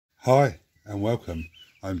Hi and welcome.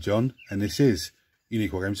 I'm John and this is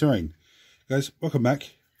Unique Wargame Terrain. Guys, welcome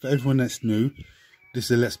back. For everyone that's new, this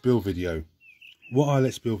is a Let's Build video. What are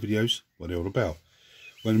Let's Build videos? What are they all about?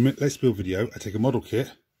 When in a Let's Build video, I take a model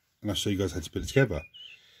kit and I'll show you guys how to put it together.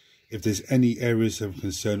 If there's any areas of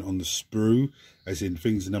concern on the sprue, as in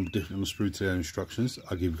things a number different on the sprue to their instructions,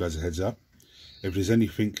 I'll give you guys a heads up. If there's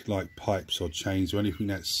anything like pipes or chains or anything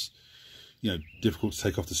that's, difficult to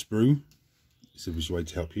take off the sprue, it's a visual way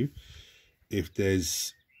to help you. If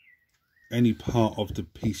there's any part of the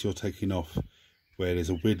piece you're taking off where there's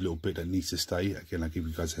a weird little bit that needs to stay, again, I'll give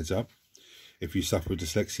you guys a heads up. If you suffer with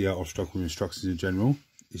dyslexia or struggle with instructions in general,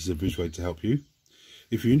 this is a visual way to help you.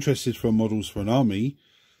 If you're interested for models for an army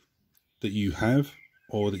that you have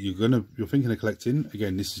or that you're thinking of collecting,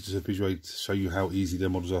 again, this is just a visual way to show you how easy their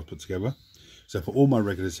models are put together. So for all my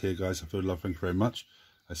regulars here, guys, I feel love, thank you very much.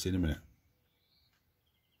 I'll see you in a minute.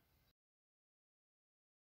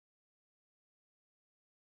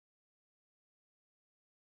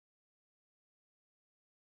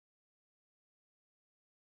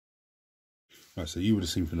 Right, so you would have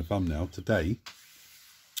seen from the thumbnail, today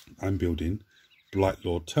I'm building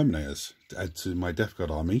Blightlord Terminators to add to my Death Guard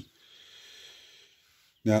army.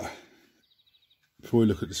 Now, before we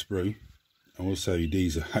look at the sprue, I will say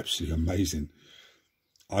these are absolutely amazing.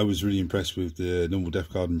 I was really impressed with the normal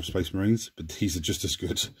Death Guard and Space Marines, but these are just as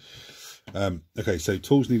good. Okay, so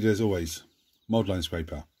tools needed as always. Mold line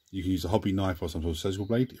scraper. You can use a hobby knife or some sort of surgical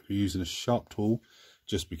blade. If you're using a sharp tool,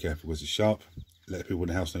 just be careful because it's sharp. Let people in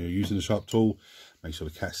the house know you're using a sharp tool. Make sure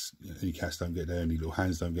the cats, any cats don't get there, any little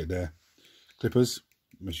hands don't get there. Clippers,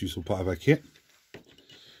 most useful part of our kit.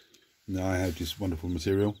 Now I have this wonderful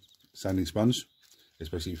material, sanding sponge. It's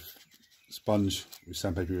basically sponge with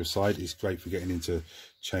sandpaper aside. It's great for getting into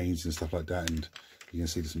chains and stuff like that, and you can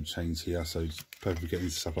see there's some chains here, so it's perfect for getting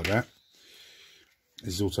into stuff like that.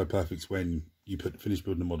 This is also perfect when you finish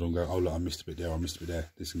building the model and go, oh look, I missed a bit there, I missed a bit there.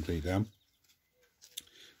 This can clean it down.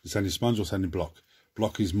 The sanding sponge or sanding block.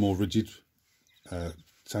 Block is more rigid.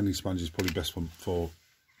 Sanding sponge is probably best for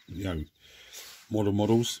model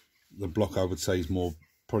models. The block, I would say, is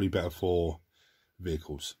probably better for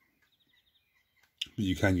vehicles. But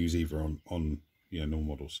you can use either on normal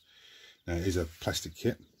models. Now it is a plastic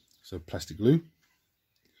kit, so plastic glue.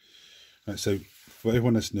 Right, so for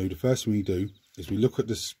everyone that's new, the first thing we do is we look at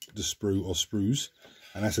the sprue or sprues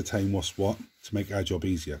and ascertain what's what to make our job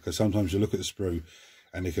easier. Because sometimes you look at the sprue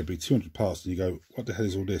and there could be 200 parts and you go, what the hell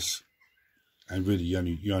is all this? And really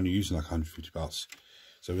you're only using like 150 parts.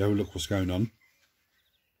 So we have a look what's going on.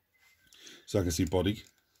 So I can see body.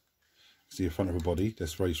 See the front of a body.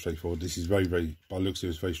 That's very straightforward. This is very, by the looks of it,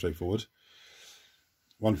 it's very straightforward.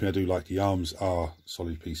 One thing I do like, the arms are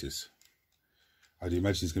solid pieces. I do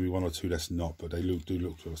imagine there's going to be one or two that's not, but they do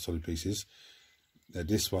look like solid pieces. Now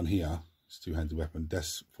this one here is two-handed weapon.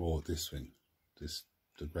 That's for this thing.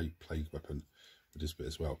 The Great Plague weapon. With this bit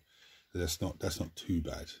as well. So that's not too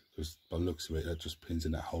bad, because by the looks of it, that just pins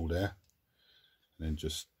in that hole there. And then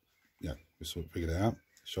just we sort of figure that out.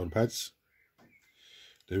 Shoulder pads.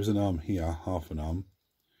 There is an arm here, half an arm.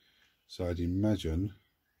 So I'd imagine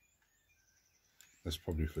that's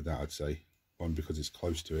probably for that, I'd say. One, because it's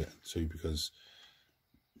close to it, and two, because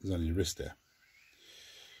there's only a wrist there.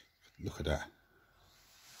 Look at that.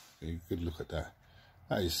 Good look at that.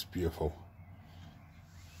 That is beautiful.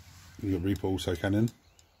 You've got Reaper also cannon.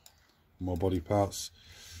 More body parts.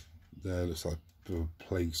 There looks like a bit of a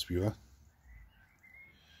plague spewer.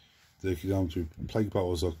 There could go to plague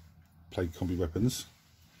bottles or plague combi weapons.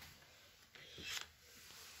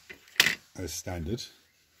 As standard.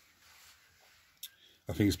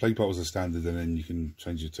 I think it's plague bottles are standard, and then you can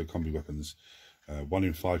change it to combi weapons. 1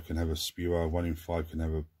 in 5 can have a spewer, 1 in 5 can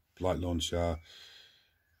have a blight launcher.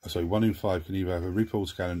 Sorry, 1 in 5 can either have a Reaper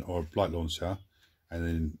cannon or a blight launcher, and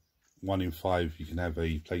then 1 in 5 you can have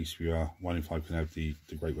a plague spewer, 1 in 5 can have the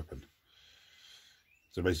great weapon.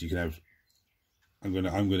 So basically you can have, I'm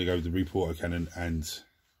gonna go with the reporter cannon and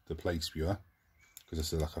the plague spewer, because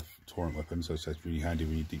that's like a torrent weapon, so it's really handy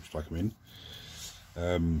when you deep strike them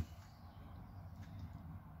in.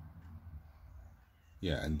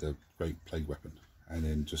 Yeah, and the great plague weapon, and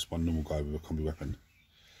then just one normal guy with a combi weapon,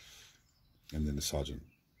 and then the sergeant.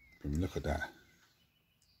 I mean, look at that.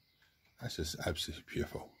 That's just absolutely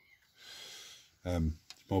beautiful.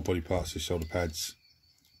 More body parts, the shoulder pads.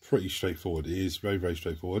 Pretty straightforward. It is very, very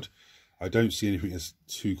straightforward. I don't see anything that's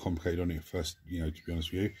too complicated on it at first, to be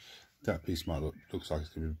honest with you. That piece might looks like it's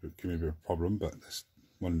going to give me a bit of a problem, but that's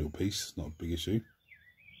one little piece. It's not a big issue.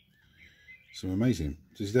 Some amazing.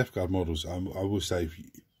 These Death Guard models, I will say,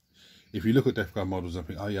 if you look at Death Guard models and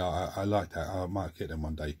think, oh yeah, I like that, I might get them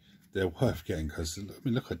one day. they're worth getting because, I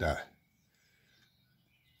mean, look at that.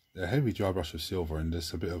 A heavy dry brush of silver and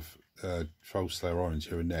there's a bit of Troll Slayer orange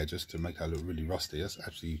here and there just to make that look really rusty. That's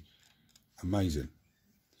actually amazing.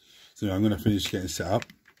 So I'm going to finish getting set up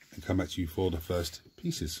and come back to you for the first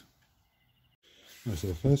pieces. Right, so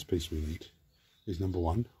the first piece we need is number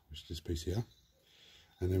 1, which is this piece here.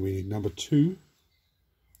 And then we need number 2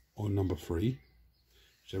 or number 3,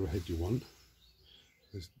 whichever head you want.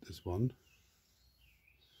 There's one.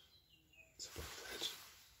 It's the back head.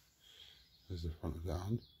 There's the front of that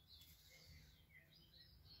one.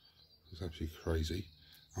 It's absolutely crazy.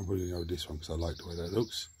 I'm probably going to go with this one because I like the way that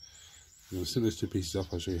looks. I'm going to set those 2 pieces up.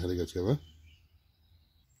 I'll show you how they go together.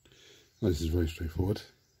 Well, this is very straightforward.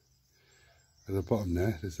 At the bottom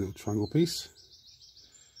there, there's a little triangle piece.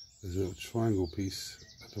 There's a little triangle piece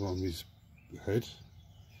at the bottom of his head.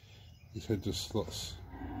 His head just slots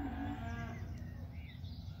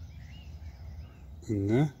in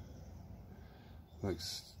there, like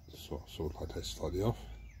sort of like that, slightly off.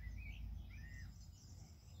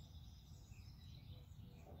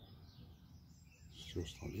 Still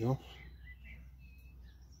slightly off.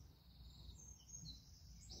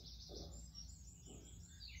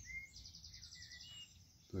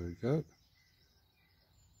 There we go.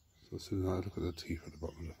 So as soon as I look at the teeth at the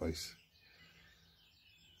bottom of the face.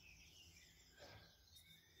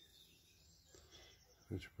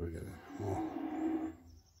 I should probably get a bit more.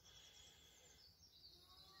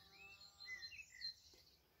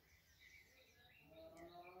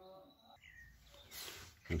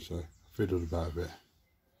 And so I fiddled about a bit.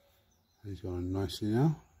 He's going nicely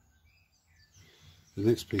now. The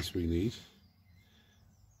next piece we need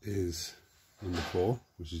is number 4,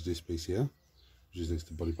 which is this piece here, which is next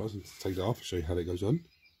to the body parts. Let's take that off and show you how that goes on.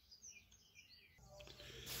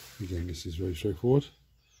 Again, this is very straightforward.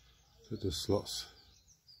 So it just slots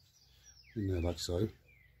in there like so.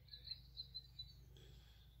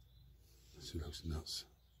 This looks nuts.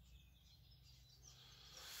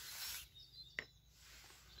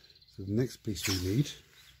 So the next piece we need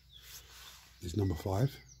is number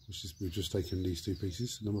 5, which is, we've just taken these 2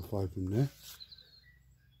 pieces, number 5 from there.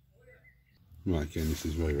 Right, again, this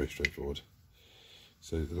is very, very straightforward.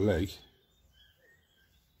 So the leg,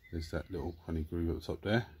 there's that little funny groove at the top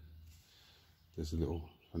there. There's a little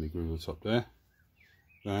funny groove at the top there.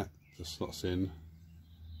 That just slots in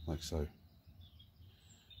like so.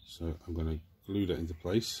 So I'm going to glue that into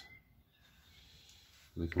place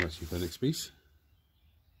and then come back to you for the next piece.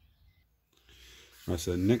 Right,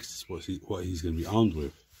 so next is what he's going to be armed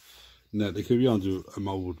with. Now, they could be armed with a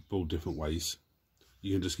multiple different ways.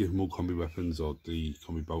 You can just give them all combi weapons or the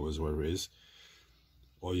combi bolters or whatever it is,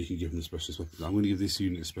 or you can give them the specialist weapons. I'm going to give this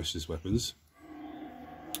unit specialist weapons.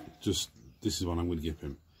 Just this is one I'm going to give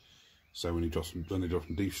him. So when they drop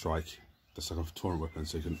from deep strike, that's like a torrent weapon,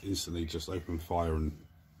 so you can instantly just open fire and,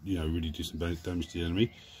 you know, really do some damage to the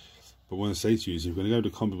enemy. But what I say to you is, if you're going to go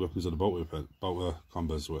to combi weapons or the bolter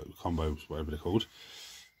combos, whatever they're called,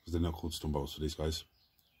 because they're not called stun bolts for these guys.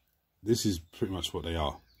 This is pretty much what they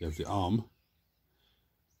are. You have the arm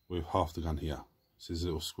with half the gun here. So there's a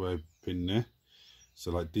little square pin there.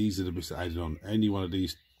 So like these are the bits that are added on. Any one of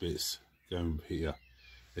these bits going here.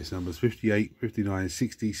 It's numbers 58, 59,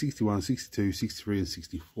 60, 61, 62, 63 and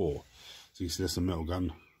 64. So you see that's a metal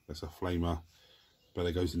gun, that's a flamer, but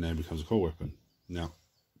it goes in there and becomes a core weapon. Now,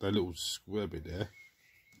 that little square bit there,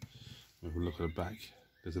 if we look at the back,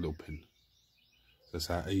 there's a little pin. That's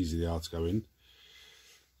how easy they are to go in.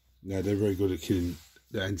 Now, they're very good at killing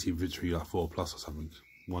the anti-infantry, like 4+ or something.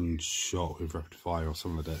 One shot with rapid fire or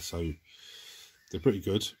something like that. So they're pretty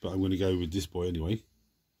good, but I'm going to go with this boy anyway.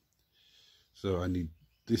 So I need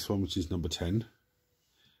this one, which is number 10,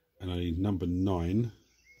 and I need number 9,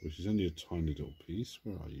 which is only a tiny little piece.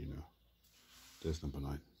 Where are you now? There's number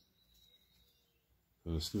 9.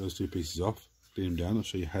 So let's snip those 2 pieces off, clean them down. I'll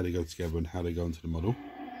show you how they go together and how they go into the model.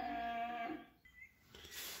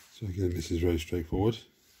 So again, this is very straightforward.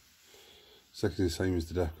 Exactly the same as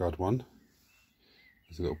the Death Guard one.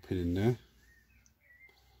 There's a little pin in there.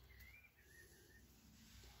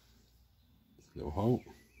 Little hole.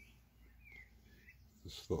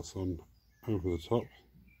 Just slots on over the top.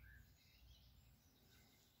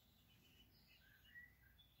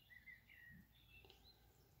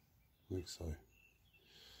 Like so.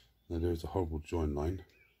 Now there is a horrible join line.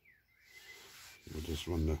 We'll just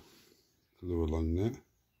run the glue along there.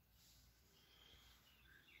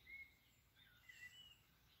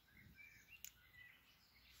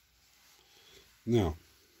 Now,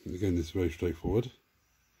 again, this is very straightforward.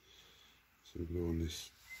 So glue on this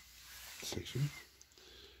section.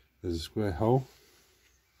 There's a square hole.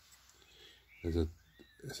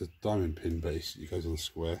 It's a diamond pin, but it goes on the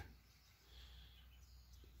square.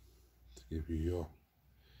 give you your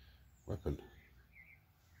weapon.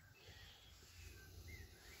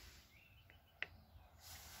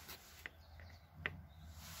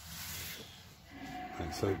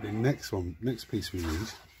 And so the next piece we need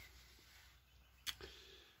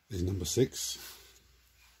is number 6.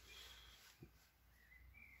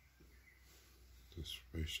 That's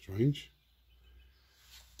very strange.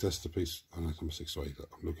 That's the piece. Oh, no, number 6. Sorry,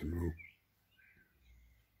 I'm looking wrong.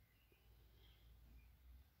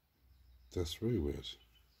 That's very weird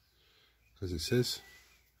because it says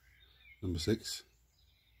number 6,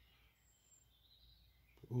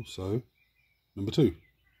 but also number 2.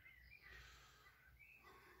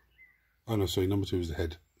 Oh no, sorry, number 2 is the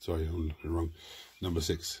head. Sorry, I'm looking wrong. Number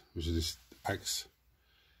 6, which is this axe.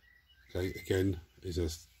 Okay, again, is a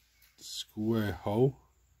square hole.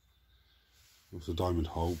 It's a diamond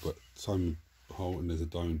hole, but diamond hole, and there's a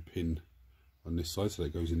diamond pin on this side, so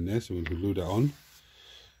that goes in there. So we're going to glue that on,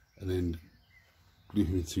 and then glue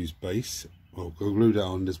him into his base. Well, go glue that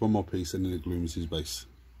on. There's one more piece, and then glue him into his base.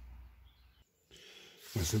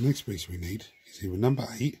 Right, so the next piece we need is either number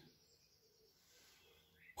 8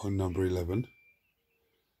 or number 11.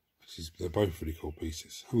 They're both really cool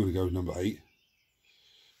pieces. I'm going to go with number 8,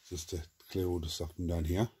 just to clear all the stuff from down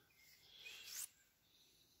here.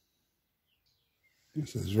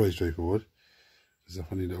 So it's very straightforward. There's a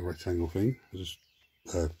funny little rectangle thing. Just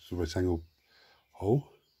a rectangle hole.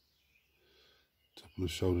 Top on the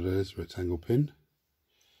shoulder there's a rectangle pin.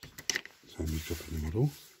 So I'm just dropping the model.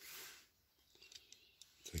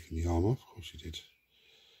 Taking the arm off, of course you did.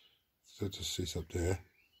 So it just sits up there,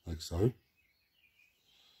 like so. His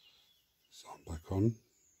arm back on.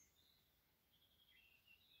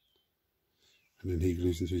 And then he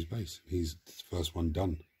glues into his base. He's the first one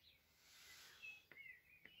done.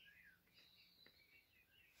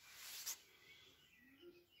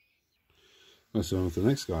 Let's go on with the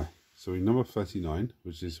next guy. So in number 39,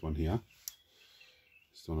 which is this one here,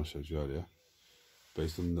 it's the one I showed you earlier,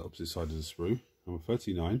 based on the opposite side of the sprue. Number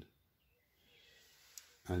 39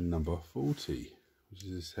 and number 40, which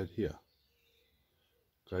is this head here.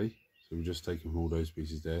 Okay, so we're just taking from all those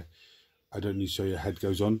pieces there. I don't need to show you how head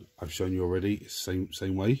goes on. I've shown you already. It's the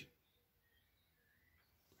same way.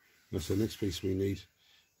 Now, so the next piece we need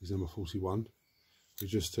is number 41. We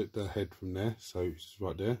just took the head from there, so it's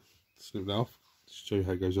right there. Snip that off. Show you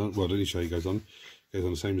how it goes on. Well, I didn't show you how it goes on. It goes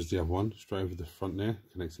on the same as the other one, straight over the front there,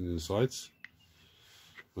 connecting in the sides.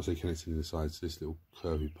 When I say connecting in the sides, this little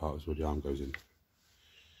curvy part is where the arm goes in.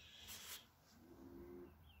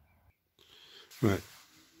 Right.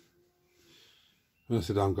 When I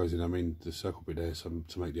said arm goes in, I mean the circle bit there, so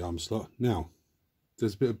to make the arm slot. Now,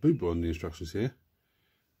 there's a bit of boo-boo on the instructions here,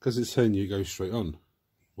 because it's saying you go straight on.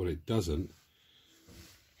 Well, it doesn't,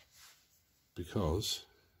 because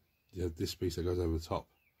you have this piece that goes over the top.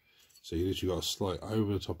 So you literally got to slide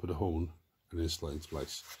over the top of the horn and then slide into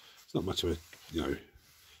place. It's not much of a,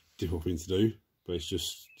 difficult thing to do, but it's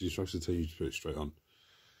just the instructions tell you to put it straight on.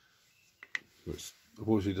 Which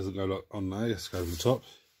unfortunately doesn't go on there, let's go over the top.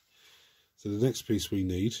 So the next piece we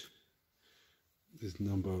need is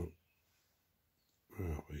number,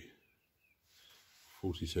 where are we?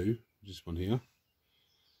 42, this one here.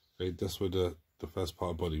 Okay, that's where the first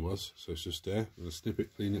part of the body was, so it's just there. I'm going to snip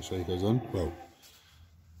it, clean it, so it goes on. Well,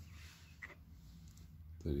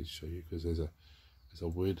 I need to show you because there's a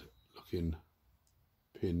weird looking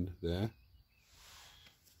pin there,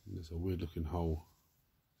 and there's a weird looking hole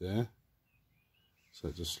there, so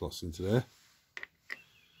it just slots into there.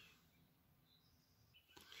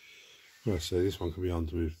 Right, so this one can be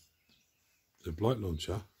armed with the Blight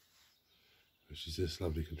launcher, which is this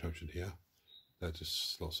lovely contraption here. That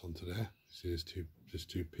just slots onto there. See, there's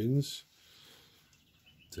two pins.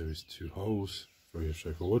 There is 2 holes, very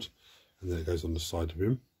straightforward, and then it goes on the side of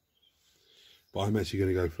him. But I'm actually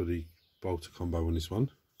going to go for the bolter combo on this one,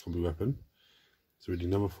 combo weapon. So we do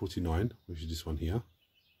number 49, which is this one here,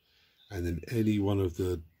 and then any one of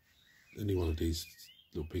these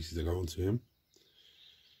little pieces that go onto him.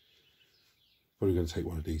 Probably going to take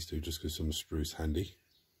one of these 2 just because some of the sprue is handy.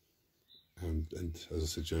 And as I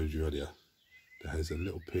said, showed you earlier, there has a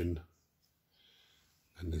little pin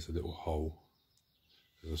and there's a little hole.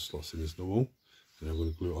 There's a slot in as normal, and I'm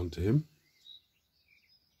going to glue it onto him.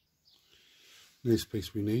 Next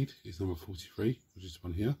piece we need is number 43, which is this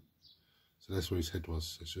one here. So that's where his head was,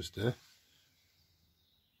 so it's just there.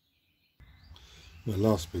 The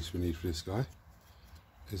last piece we need for this guy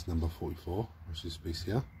is number 44, which is this piece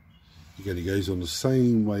here. Again, it goes on the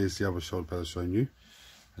same way as the other shoulder pad I've shown you,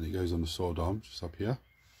 and it goes on the sword arm just up here.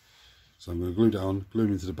 So I'm going to glue that on, glue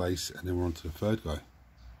him into the base, and then we're on to the third guy.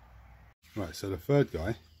 Right, so the third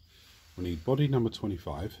guy, we need body number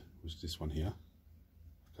 25, which is this one here.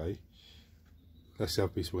 Okay, that's the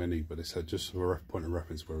other piece we're going to need, but it's just for a point of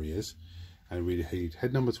reference where he is. And we need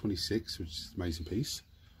head number 26, which is an amazing piece,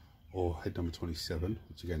 or head number 27,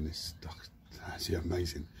 which again is actually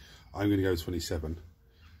amazing. I'm going to go 27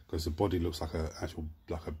 because the body looks like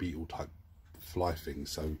a beetle type fly thing,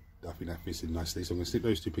 so I think that fits in nicely. So I'm going to stick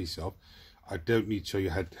those two pieces off. I don't need to show you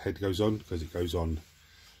how head goes on because it goes on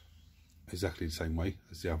exactly the same way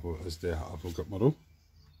as the other model.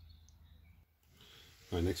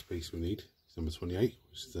 Our next piece we need is number 28,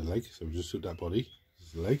 which is the leg. So we just took that body, this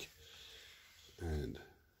is the leg, and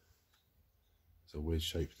it's a weird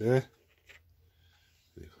shape there.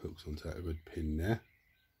 It hooks onto that red pin there.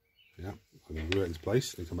 Yeah, I'm going to glue it into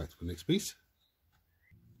place and come back to the next piece.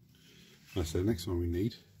 Right, so the next one we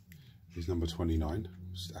need is number 29.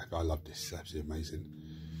 I love this, it's absolutely amazing.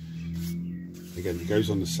 Again, it goes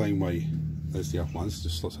on the same way as the other ones,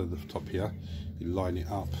 just slots over the top here. You line it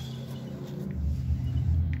up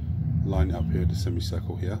here, the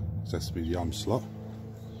semicircle here, so that's to be the arm slot.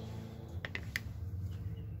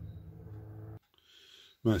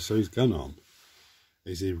 Right, so his gun arm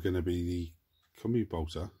is either going to be the combi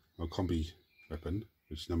bolter or combi weapon,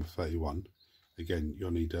 which is number 31. Again,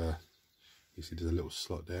 you'll need you see there's a little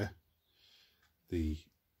slot there.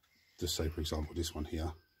 Just say for example this one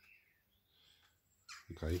here.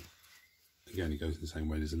 Okay, again it goes in the same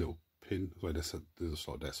way. There's a little pin. Sorry, there's a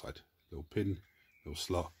slot that side. Little pin, little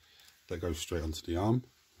slot that goes straight onto the arm.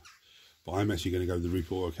 But I'm actually going to go with the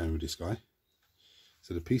Reaper autocannon with this guy.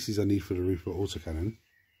 So the pieces I need for the Reaper autocannon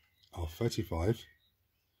are 35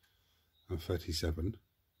 and 37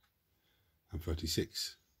 and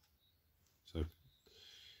 36. So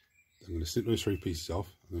I'm going to snip those three pieces off.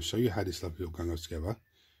 I'm going to show you how this lovely little gun goes together,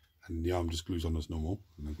 and the arm just glues on as normal,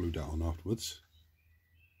 and I'll glue that on afterwards.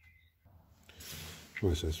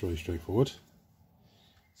 Right, so it's very straightforward.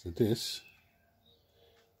 So this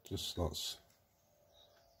just slots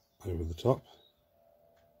over the top.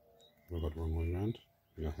 Have I got the wrong way around?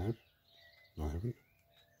 Yeah, I have. No, I haven't.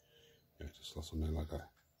 Yeah, it just slots on there like that.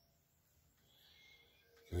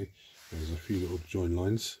 Okay, there's a few little join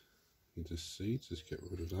lines. You just see, just get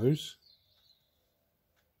rid of those.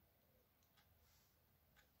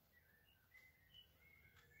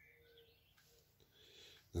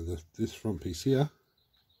 Now this front piece here,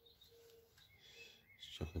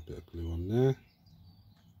 just chuck a bit of glue on there.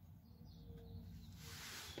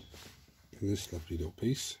 And this lovely little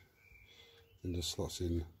piece, and just slots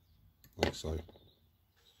in like so.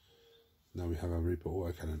 Now we have our Reaper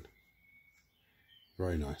autocannon.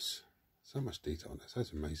 Very nice. So much detail on this,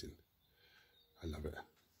 that's amazing. I love it.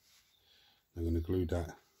 I'm going to glue that.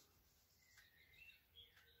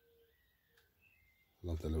 I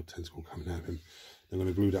love that little tentacle coming out of him. I'm going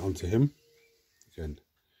to glue that onto him. Again,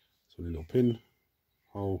 so a little pin,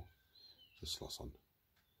 hole, just slots on.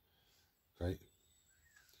 Okay.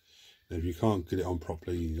 Now if you can't get it on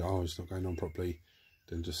properly, oh it's not going on properly,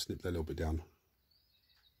 then just snip that little bit down.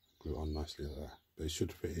 Glue it on nicely like that. But it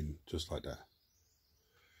should fit in just like that.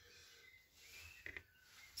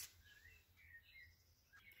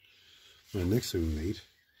 The next thing we need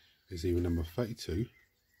is either number 32,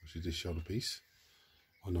 which is this shoulder piece,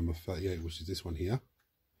 or number 38, which is this one here,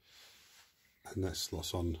 and that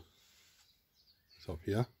slots on the top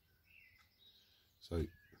here. So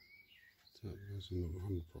that doesn't look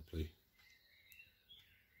on properly.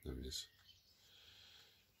 There it is.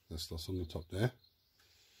 That slots on the top there.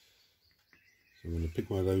 So I'm going to pick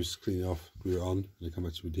one of those, clean it off, glue it on, and then come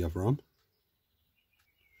back to with the other arm.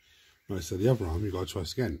 Right, so the other arm you've got to try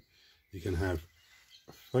this again. You can have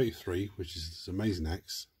 33, which is this amazing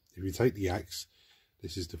axe. If you take the axe,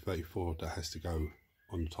 this is the 34 that has to go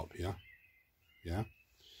on the top here. Yeah.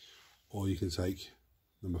 Or you can take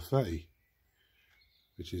number 30,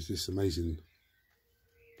 which is this amazing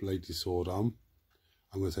bladed sword arm.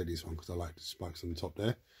 I'm going to take this one because I like the spikes on the top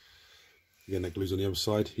there. Again, that glues on the other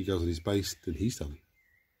side. He goes on his base, then he's done.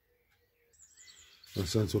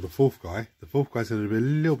 So until the fourth guy. The fourth guy's going to be a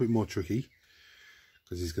little bit more tricky.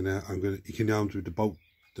 Because he's he can be armed with the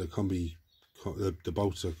bolter combi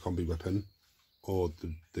weapon, or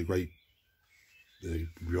the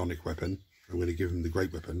bionic weapon. I'm going to give him the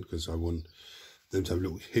great weapon because I want them to have a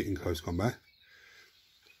little hit in close combat.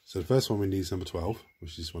 So the first one we need is number 12,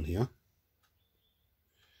 which is this one here.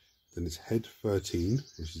 Then it's head 13,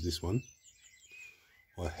 which is this one,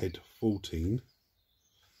 or head 14,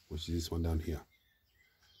 which is this one down here.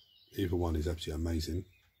 Either one is absolutely amazing.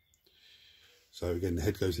 So again, the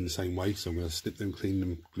head goes in the same way, so I'm going to snip them, clean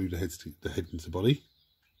them, glue the head into the body.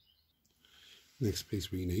 Next piece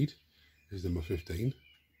we need is number 15.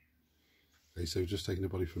 Okay, so just taking the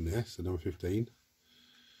body from there, so number 15.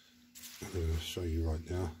 I'm going to show you right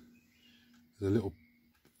now. There's a little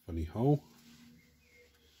funny hole.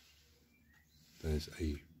 There's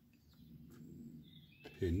a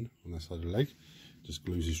pin on that side of the leg, just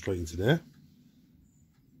glues it straight into there.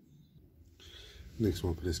 Next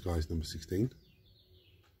one for this guy is number 16.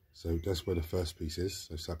 So that's where the first piece is.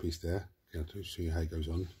 So it's that piece there. Again, I'll show you how it goes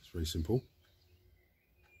on. It's very simple.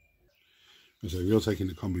 And so you're taking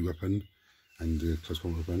the combi weapon and the close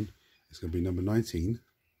combat weapon. It's going to be number 19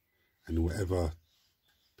 and whatever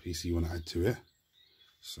piece you want to add to it.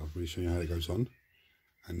 So I'll really show you how it goes on.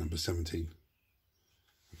 And number 17.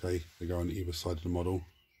 Okay, they go on either side of the model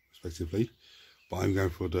respectively. But I'm going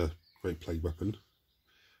for the Great Plague weapon.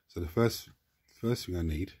 So the first thing I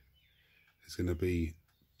need is going to be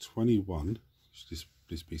 21, which is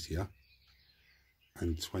this piece here,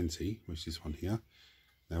 and 20, which is this one here.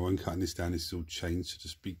 Now when cutting this down, it's all changed, so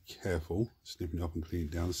just be careful, snipping it up and cleaning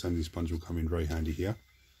it down. The sanding sponge will come in very handy here.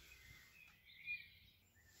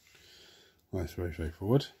 Right, it's very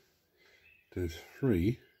straightforward. There's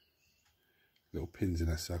 3 little pins in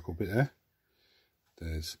that circle bit there.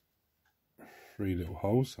 There's 3 little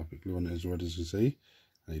holes. I'll put glue on it as well, as you can see,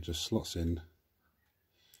 and it just slots in.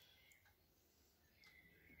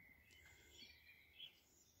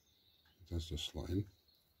 It does just slot in.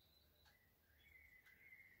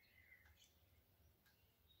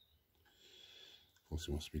 Of course,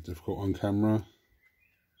 it must be difficult on camera.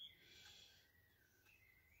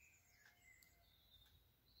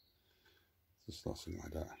 Just slots in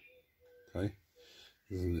like that. Okay.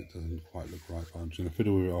 It doesn't quite look right, but I'm just going to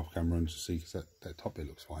fiddle with it off camera and just see, because that top bit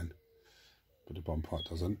looks fine, but the bottom part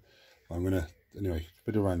doesn't. But I'm going to, anyway,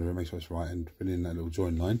 fiddle around with it, make sure it's right, and fill in that little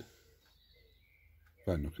join line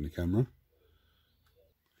without knocking the camera.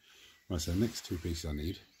 Right, so the next 2 pieces I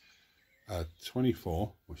need are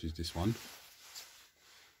 24, which is this one,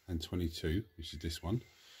 and 22, which is this one.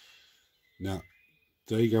 Now,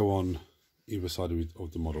 they go on either side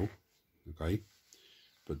of the model, okay,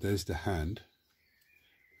 but there's the hand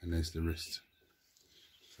and there's the wrist.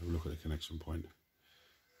 So have a look at the connection point.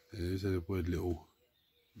 There's a weird little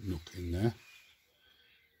nook in there.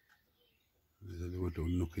 There's a little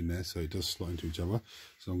nook in there, so it does slot into each other.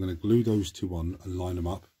 So I'm going to glue those 2 on and line them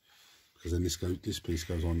up, because then this piece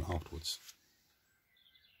goes on afterwards.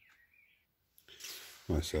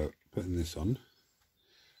 Right, so putting this on,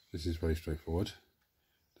 this is very straightforward.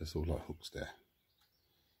 There's all like hooks there.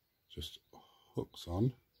 Just hooks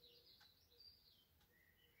on.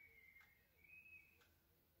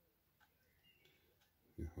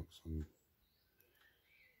 Yeah, hooks on.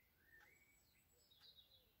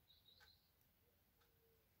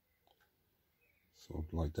 Sort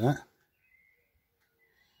of like that.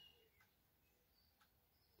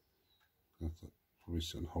 I have to probably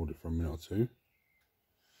sit and hold it for a minute or 2.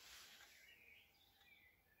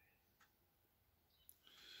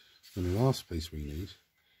 And the last piece we need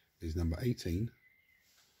is number 18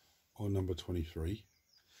 or number 23,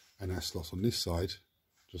 and that slots on this side,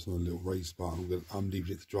 just on a little raised bar. I'm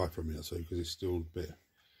leaving it to dry for a minute or so because it's still a bit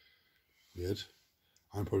weird.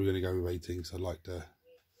 I'm probably going to go with 18 because I like the,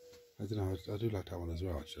 I don't know, I do like that one as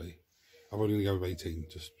well actually. I'm probably going to go with 18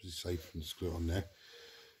 just to be safe and just glue it on there.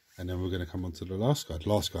 And then we're going to come on to the last guy. The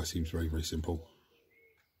last guy seems very, very simple.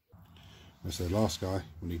 So the last guy,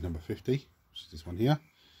 we need number 50, which is this one here,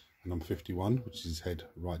 and number 51, which is his head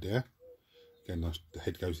right there. Again, the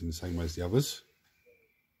head goes in the same way as the others.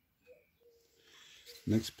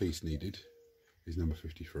 Next piece needed is number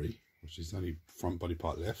 53, which is the only front body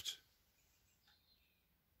part left.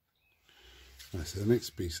 Right, so the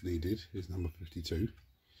next piece needed is number 52.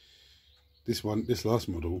 This last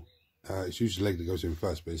model, it's usually the leg that goes in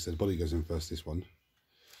first, but instead the body goes in first, this one.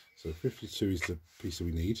 So 52 is the piece that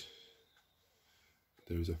we need.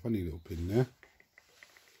 There is a funny little pin there.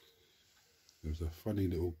 There's a funny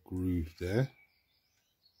little groove there,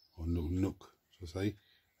 or little nook, shall I say.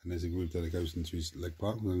 And there's a groove there that goes into his leg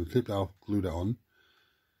part. I'm going to clip that off, glue that on.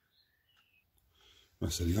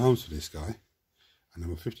 Right, so the arms for this guy, and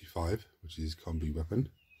number 55, which is his combi weapon.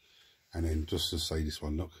 And then just to say this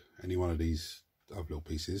one, look, any one of these other little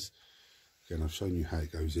pieces. Again, I've shown you how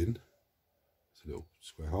it goes in. It's a little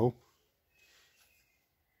square hole,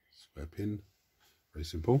 square pin, very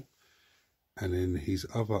simple. And then his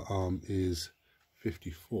other arm is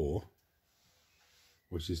 54,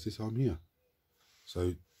 which is this arm here.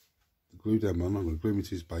 So glue them on. I'm going to glue him into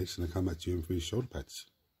his base, and I'll come back to you for his shoulder pads.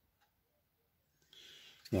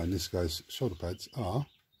 Now, and this guy's shoulder pads are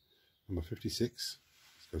number 56,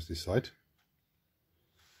 goes this side,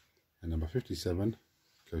 and number 57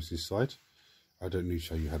 goes this side. I don't need to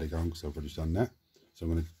show you how they go on because I've already done that. So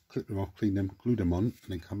I'm going to clip them off, clean them, glue them on, and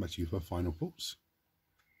then come back to you for final thoughts.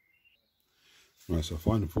 Right, so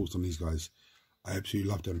final thoughts on these guys. I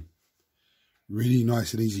absolutely love them. Really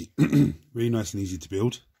nice and easy. Really nice and easy to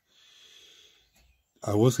build.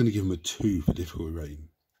 I was going to give them a 2 for difficulty rating,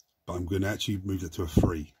 but I'm going to actually move that to a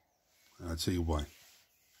 3. And I'll tell you why.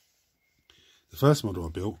 The first model I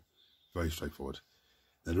built, very straightforward.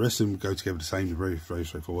 Now the rest of them go together the same, they're very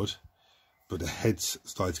straightforward. But the heads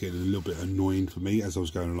started to get a little bit annoying for me as I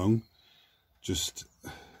was going along. Just,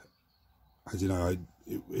 as you know,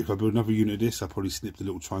 if I build another unit of this, I'll probably snip the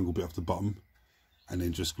little triangle bit off the bottom and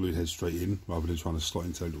then just glue the head straight in rather than trying to slot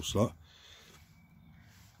into a little slot.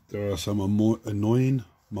 There are some more annoying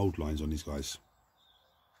mould lines on these guys.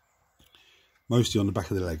 Mostly on the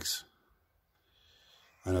back of the legs.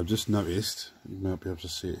 And I've just noticed, you might be able to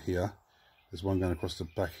see it here, there's one going across the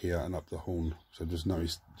back here and up the horn. So I've just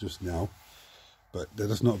noticed just now. But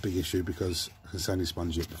that's not a big issue because I can sandy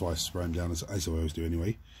sponge it before I spray them down, as I always do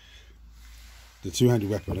anyway. The two-handed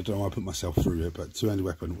weapon, I don't know why I put myself through it, but two-handed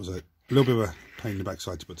weapon was a little bit of a pain in the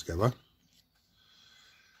backside to put together.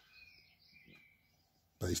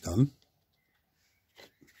 But it's done.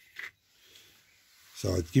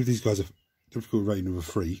 So I'd give these guys a difficult rating of a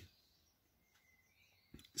 3.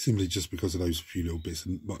 Simply just because of those few little bits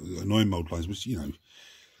and annoying mould lines, which, you know,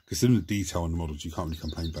 considering the detail on the models, you can't really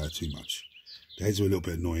complain about it too much. The heads are a little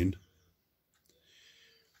bit annoying.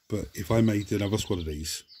 But if I made another squad of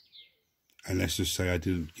these, and let's just say I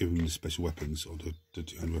didn't give them the special weapons or the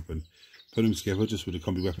two-hand weapon, put them together just with the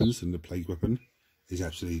combi weapons and the plague weapon is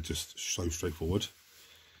absolutely just so straightforward.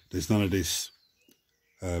 There's none of this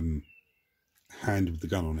hand with the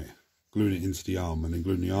gun on it, gluing it into the arm and then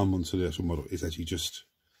gluing the arm onto the actual model is actually just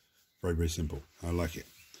very simple. I like it.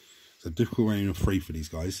 So difficult rating of 3 for these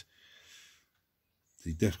guys.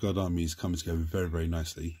 The Death Guard army is coming together very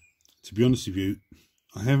nicely. To be honest with you,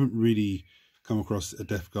 I haven't really come across a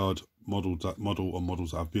Death Guard model or models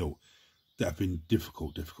that I've built that have been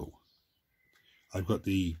difficult. I've got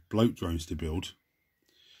the bloat drones to build,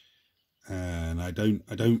 and I don't.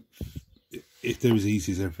 If they're as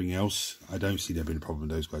easy as everything else, I don't see there being a problem with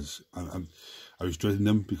those guys. I was dreading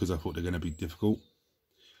them because I thought they're going to be difficult.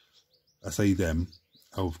 I say them.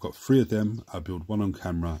 I've got 3 of them. I'll build 1 on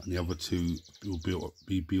camera, and the other 2 will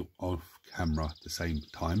be built off camera at the same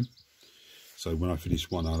time. So when I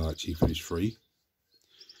finish 1, I'll actually finish 3.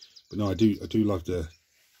 But no, I do love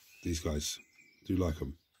these guys. I do like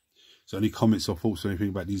them. So any comments or thoughts or anything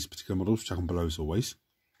about these particular models, chuck them below as always.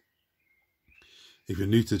 If you're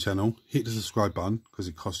new to the channel, hit the subscribe button because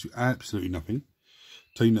it costs you absolutely nothing.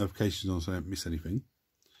 Turn notifications on so you don't miss anything.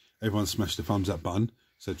 Everyone smash the thumbs up button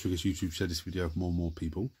so it triggers YouTube to share this video with more and more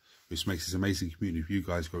people, which makes this amazing community of you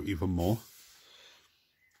guys grow even more.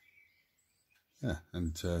 Yeah,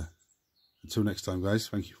 and until next time guys,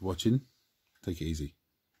 thank you for watching. Take it easy.